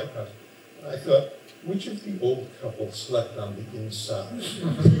from the White House. And I thought, which of the old couple slept on the inside?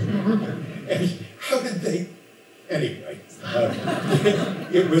 And how did they? Anyway,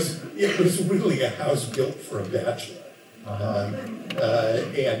 it was really a house built for a bachelor. A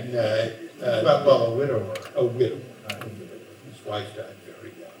widower. A widower, whose wife died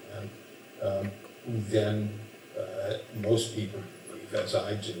very young, and who then, most people believe, as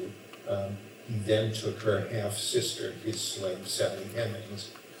I do, he then took her half-sister, his slave Sally Hemings,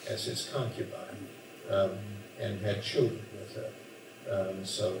 as his concubine, and had children with her.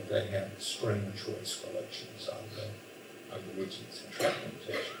 So they had strange choice collections on the Regents and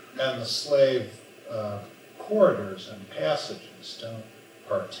Transplantation. And the slave corridors and passages don't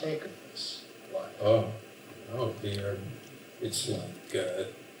partake of this life. Oh, no, it's like the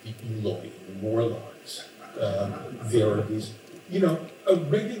Eloy and the Morlocks. There are these, a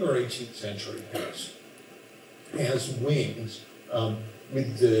regular 18th century house has wings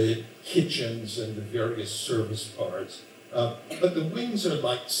with the kitchens and the various service parts, but the wings are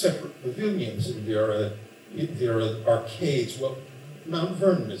like separate pavilions, and there are arcades. Well, Mount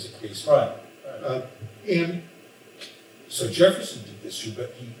Vernon is a case. Right. And so Jefferson did this too,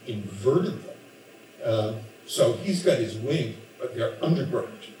 but he inverted them. So he's got his wing, but they're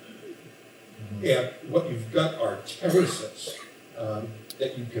underground. Mm-hmm. And what you've got are terraces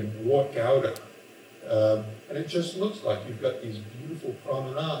that you can walk out of. And it just looks like you've got these beautiful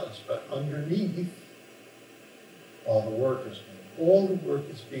promenades, but underneath, All the work is all the work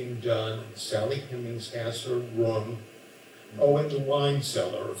is being done. Sally Hemings has her room. Oh, and the wine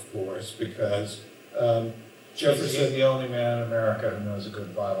cellar, of course, because He's Jefferson. the only man in America who knows a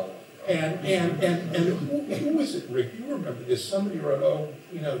good bottle. And who was it, Rick? You remember this? Somebody wrote, oh,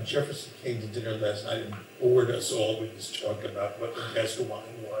 you know, Jefferson came to dinner last night and bored us all with his talk about what the best wine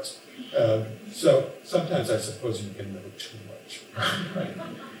was. So sometimes I suppose you can know too much.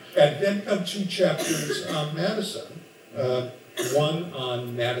 And then come 2 chapters on Madison. One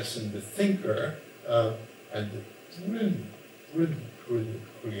on Madison the thinker, and the brilliant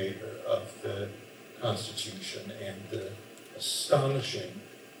creator of the Constitution, and the astonishing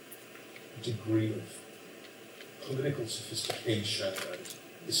degree of political sophistication and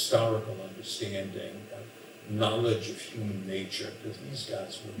historical understanding and knowledge of human nature, because these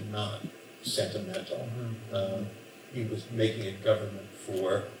guys were not sentimental. He was making a government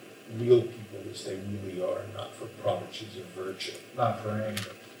for real people as they really are, not for prodigies of virtue. Not for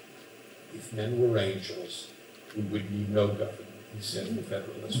angels. If men were angels, we would need no government, he said in the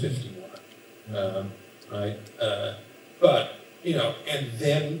Federalist 51. But, you know, and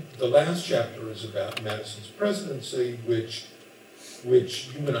then the last chapter is about Madison's presidency, which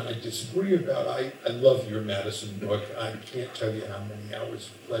you and I disagree about. I love your Madison book. I can't tell you how many hours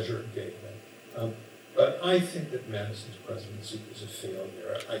of pleasure it gave me. But I think that Madison's presidency was a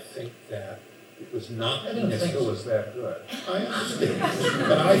failure. I think that it was not I didn't think it necessary. was that good. I understand,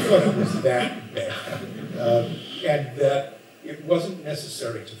 but I thought it was that bad. And that it wasn't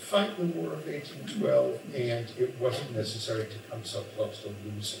necessary to fight the War of 1812, and it wasn't necessary to come so close to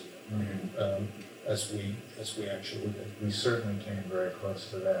losing it, as we actually did. We certainly came very close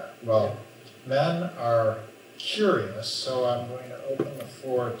to that. Well, men are curious, so I'm going to open the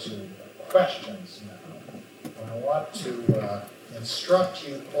floor to questions now. I want to instruct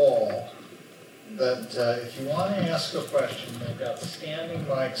you all that if you want to ask a question, they've got standing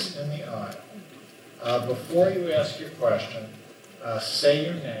mics in the aisle. Before you ask your question, say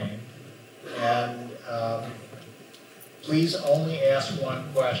your name, and please only ask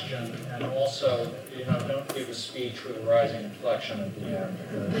one question, and also, you know, don't give a speech with a rising inflection at the end.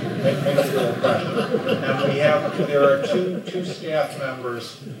 Make it a little question. And there are two staff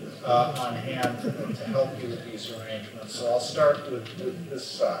members on hand to help you with these arrangements. So I'll start with this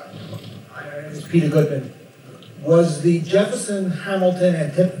side. My name is Peter Goodman. Was the Jefferson-Hamilton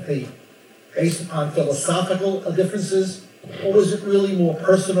antipathy based upon philosophical differences, or was it really more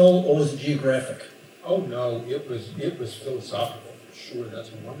personal, or was it geographic? Oh no, it was philosophical for sure. That's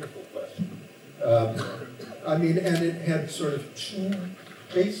a wonderful question. I mean, and it had sort of 2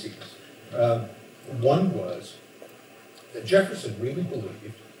 basics. One was that Jefferson really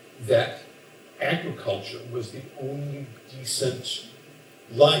believed that agriculture was the only decent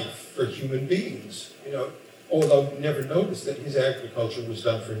life for human beings. You know, although he never noticed that his agriculture was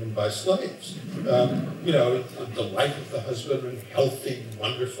done for him by slaves. You know, the life of the husbandman, healthy,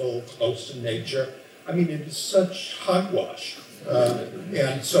 wonderful, close to nature. I mean, it is such hogwash.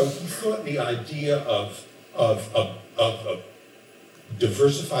 And so he thought the idea of a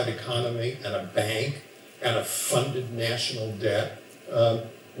diversified economy and a bank and a funded national debt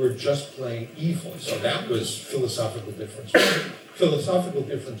were just plain evil. So that was philosophical difference. Philosophical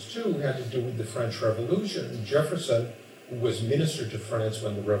difference, too, had to do with the French Revolution. Jefferson, who was minister to France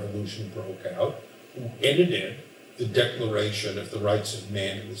when the revolution broke out, who edited the Declaration of the Rights of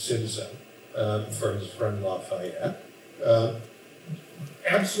Man and the Citizen for his friend Lafayette,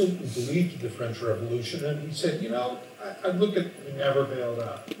 absolutely believed in the French Revolution, and he said, you know, I look at... He never bailed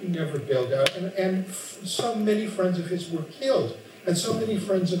out. He never bailed out, and so many friends of his were killed, and so many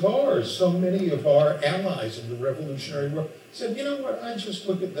friends of ours, so many of our allies in the Revolutionary War said, you know what, I just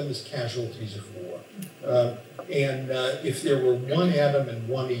look at them as casualties of war. And if there were one Adam and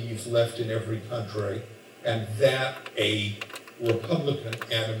one Eve left in every country, and that a Republican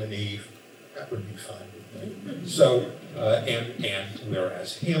Adam and Eve, that would be fine with me. So, and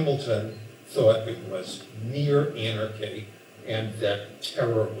whereas Hamilton thought it was near anarchy and that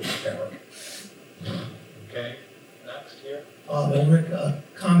terror was terror. Okay, next here. Well, Rick, a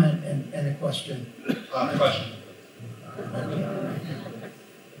comment and a question. Question.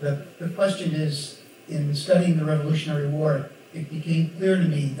 The question is, in studying the Revolutionary War, it became clear to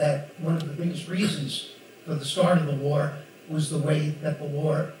me that one of the biggest reasons for the start of the war was the way that the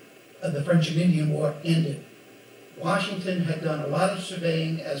war, the French and Indian War, ended. Washington had done a lot of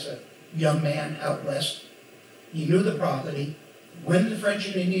surveying as a young man out west. He knew the property. When the French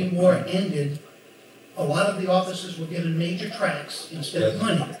and Indian War ended, a lot of the officers were given major tracts instead of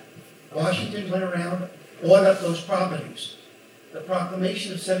money. Washington went around, bought up those properties. The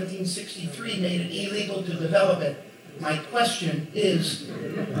proclamation of 1763 made it illegal to develop it. My question is,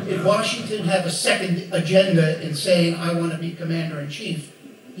 did Washington have a second agenda in saying, I want to be commander-in-chief?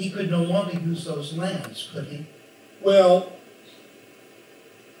 He could no longer use those lands, could he? Well,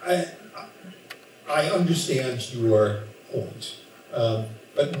 I understand your point,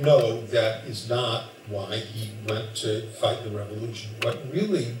 but no, that is not why he went to fight the revolution. What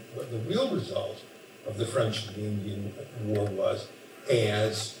the real result of the French and the Indian War was,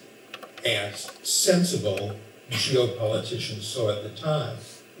 as sensible geopoliticians saw at the time,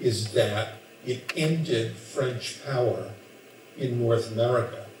 is that it ended French power in North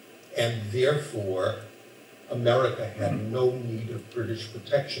America, and therefore America had no need of British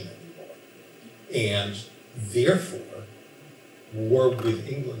protection anymore. And therefore, war with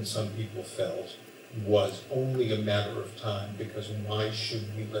England, some people felt, was only a matter of time, because why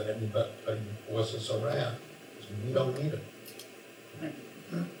should we let anybody boss us around? Because we don't need it.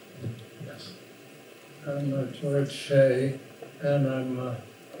 Yes. I'm George Shea, and I'm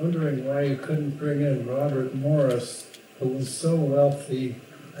wondering why you couldn't bring in Robert Morris, who was so wealthy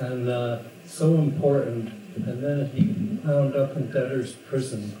and so important, and then he wound up in debtor's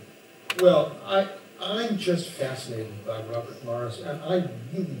prison. Well, I'm just fascinated by Robert Morris, and I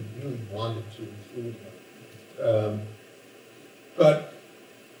really wanted to include him. But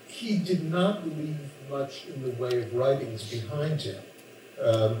he did not leave much in the way of writings behind him.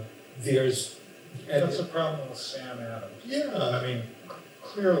 That's a problem with Sam Adams. Yeah. I mean,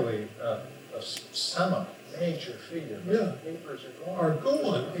 clearly a seminal, major figure. Yeah. Papers are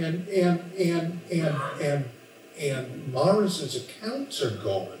gone. And Morris's accounts are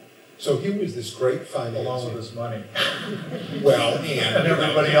gone. So here was this great financier. Along with his money. Well, and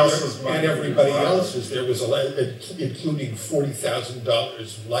everybody else's money. And everybody else's. There was including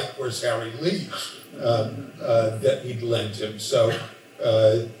 $40,000 Light Horse Harry Lee that he'd lent him. So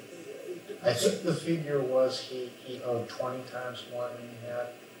I think the figure was he owed 20 times more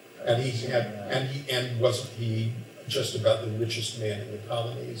than he had. And wasn't he just about the richest man in the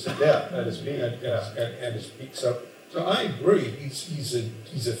colonies? Yeah, at his peak. At his peak. So I agree.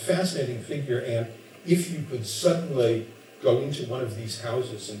 He's a fascinating figure, and if you could suddenly go into one of these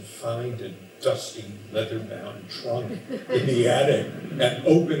houses and find a dusty leather-bound trunk in the attic and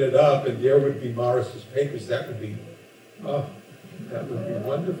open it up, and there would be Morris's papers, that would be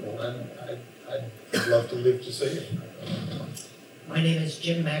wonderful, and I'd love to live to see it. My name is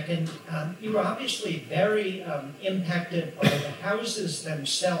Jim Mackin. You were obviously very impacted by the houses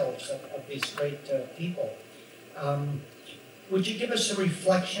themselves of these great people. Would you give us a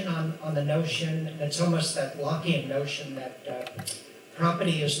reflection on the notion, it's almost that Lockean notion that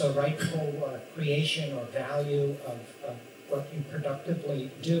property is the rightful creation or value of what you productively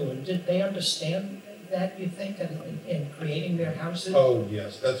do? And did they understand that, you think, in creating their houses? Oh,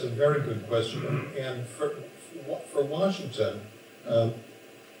 yes, that's a very good question. And for Washington,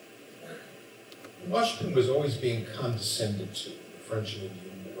 Washington was always being condescended to, the French and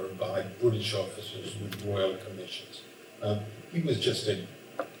Indian War, by British officers with royal commissions. He was just a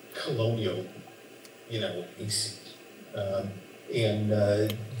colonial, hayseed. And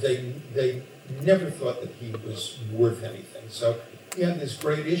they never thought that he was worth anything. So he had this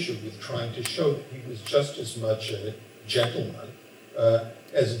great issue with trying to show that he was just as much a gentleman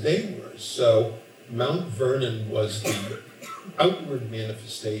as they were. So Mount Vernon was the outward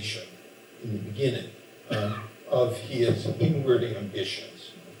manifestation in the beginning of his inward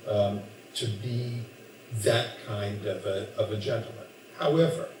ambitions to be that kind of a gentleman.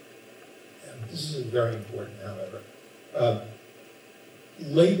 However, and this is very important, however,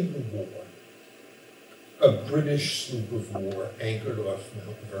 late in the war, a British sloop of war anchored off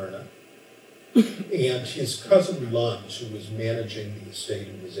Mount Vernon, and his cousin Lund, who was managing the estate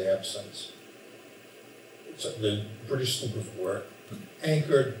in his absence, so the British sloop of war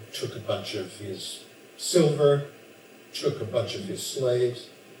anchored, took a bunch of his silver, took a bunch of his slaves,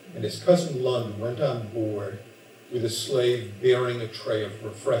 and his cousin Lund went on board with a slave bearing a tray of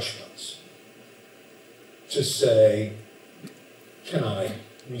refreshments to say, can I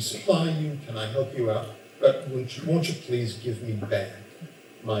resupply you? Can I help you out? But won't you please give me back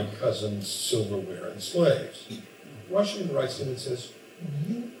my cousin's silverware and slaves? Washington writes him and says,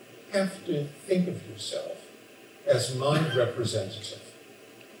 you have to think of yourself as my representative.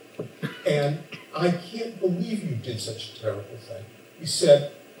 And I can't believe you did such a terrible thing. He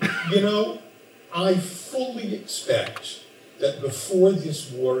said, I fully expect that before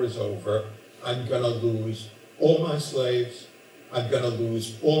this war is over, I'm going to lose all my slaves, I'm going to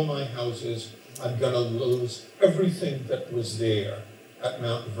lose all my houses, I'm going to lose everything that was there at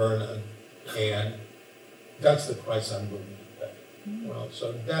Mount Vernon, and that's the price I'm willing to pay. Well,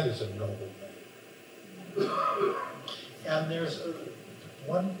 so that is a noble thing. And there's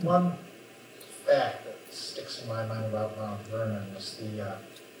one fact that sticks in my mind about Mount Vernon is the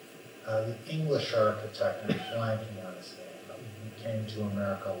English architect, I'm blanking on his name, he came to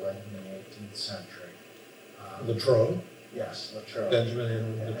America late in the 18th century. Latrobe? Yes, Latrobe.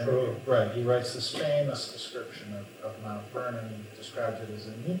 Benjamin Henry Latrobe. Right, he writes this famous description of Mount Vernon. He describes it as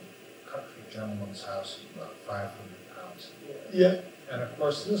a neat country gentleman's house of about 500 pounds a year. Yeah. And of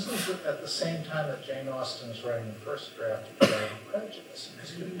course, this is at the same time that Jane Austen is writing the first draft of Pride and Prejudice.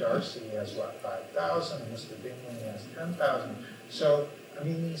 Mr. Darcy has, 5,000, and Mr. Bingley has 10,000. So, I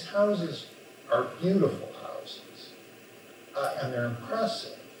mean, these houses are beautiful houses, and they're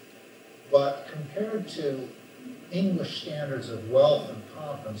impressive. But compared to English standards of wealth and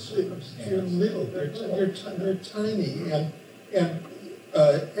pomp and circumstance, They're little, they're tiny, and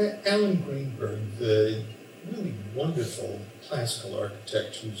Alan Greenberg, the really wonderful classical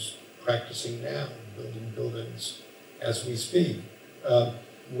architect who's practicing now, building buildings as we speak,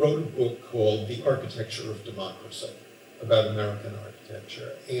 wrote a book called The Architecture of Democracy about American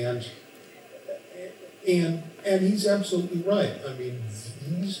architecture, and he's absolutely right. I mean,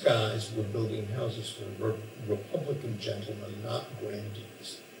 these guys were building houses for Republican gentlemen, not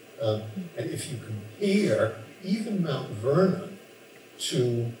grandees. And if you compare even Mount Vernon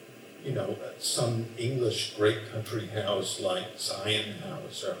to, you know, some English great country house like Zion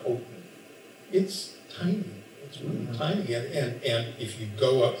House or Houghton, it's tiny. It's really tiny. And if you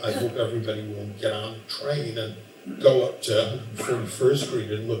go up, I hope everybody will get on the train and go up to 41st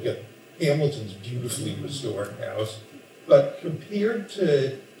Street and look at Hamilton's beautifully restored house. But compared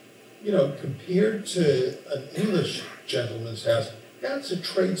to an English gentleman's house, that's a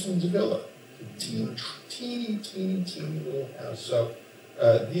tradesman's villa. A teeny little house. So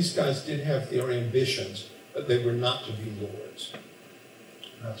these guys did have their ambitions, but they were not to be lords.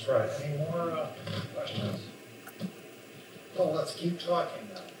 That's right. Any more questions? Well, let's keep talking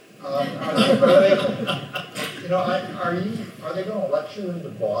now. Are they going to let you into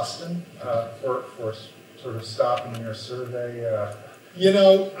Boston for sort of stopping your survey? You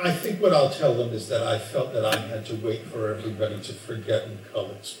know, I think what I'll tell them is that I felt that I had to wait for everybody to forget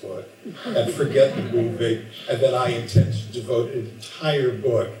McCulloch's book and forget the movie, and that I intend to devote an entire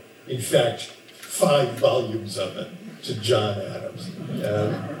book, in fact, 5 volumes of it, to John Adams.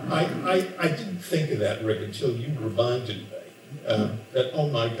 I didn't think of that, Rick, until you reminded me that, oh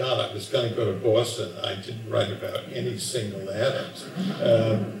my God, I was going to go to Boston. I didn't write about any single Adams.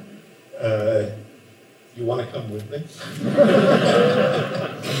 You want to come with me?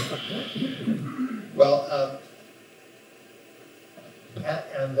 Well,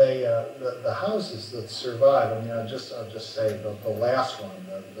 and the houses that survive. I mean, I'll just say the last one,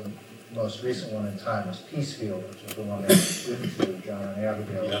 the most recent one in time was Peacefield, which is the one that didn't John and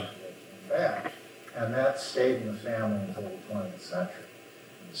Abigail came back, and that stayed in the family until the 20th century.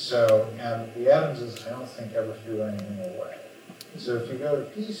 So, and the Adamses, I don't think ever threw anything away. So if you go to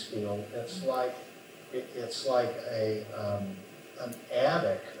Peacefield, it's like an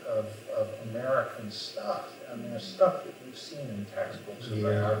attic of American stuff. I mean, there's stuff that you've seen in textbooks or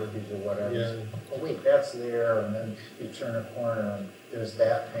biographies or whatever. Yeah. Oh wait, that's there, and then you turn a corner and there's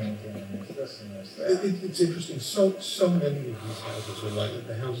that painting, and there's this and there's that. It's interesting. So many of these houses are like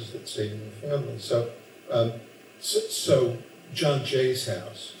the houses that stayed in the family. So John Jay's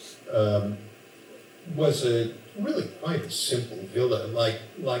house was really quite a simple villa,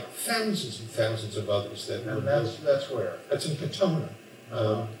 like thousands and thousands of others that were built. That's where? That's in Katona.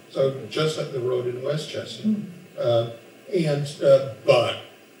 So just up the road in Westchester. But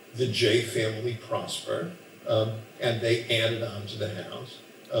the Jay family prospered, and they added on to the house.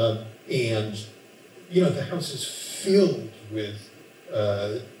 And, you know, the house is filled with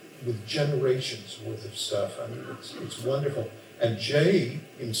generations worth of stuff. I mean, it's wonderful. And Jay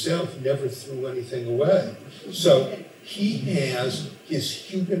himself never threw anything away. So he has his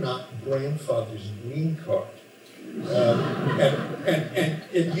Huguenot grandfather's green card.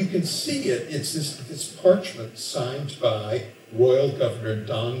 And you can see it. It's this parchment signed by Royal Governor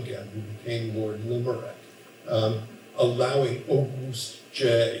Dongan, who became Lord Limerick, allowing Auguste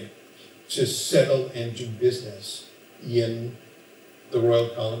Jay to settle and do business in the Royal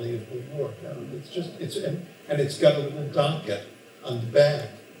Colony of New York. And it's got a little docket on the back.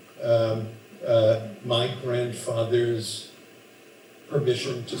 My grandfather's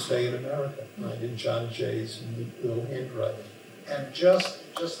permission to stay in America, right, in John Jay's little handwriting. And just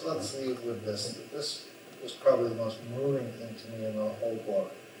let's leave with this. This was probably the most moving thing to me in the whole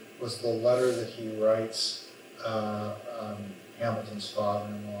book, was the letter that he writes Hamilton's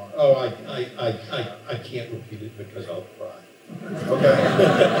father-in-law. Oh, I can't repeat it because I'll cry. Okay.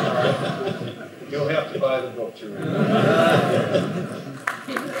 All right. You'll have to buy the book to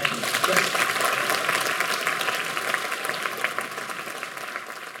read.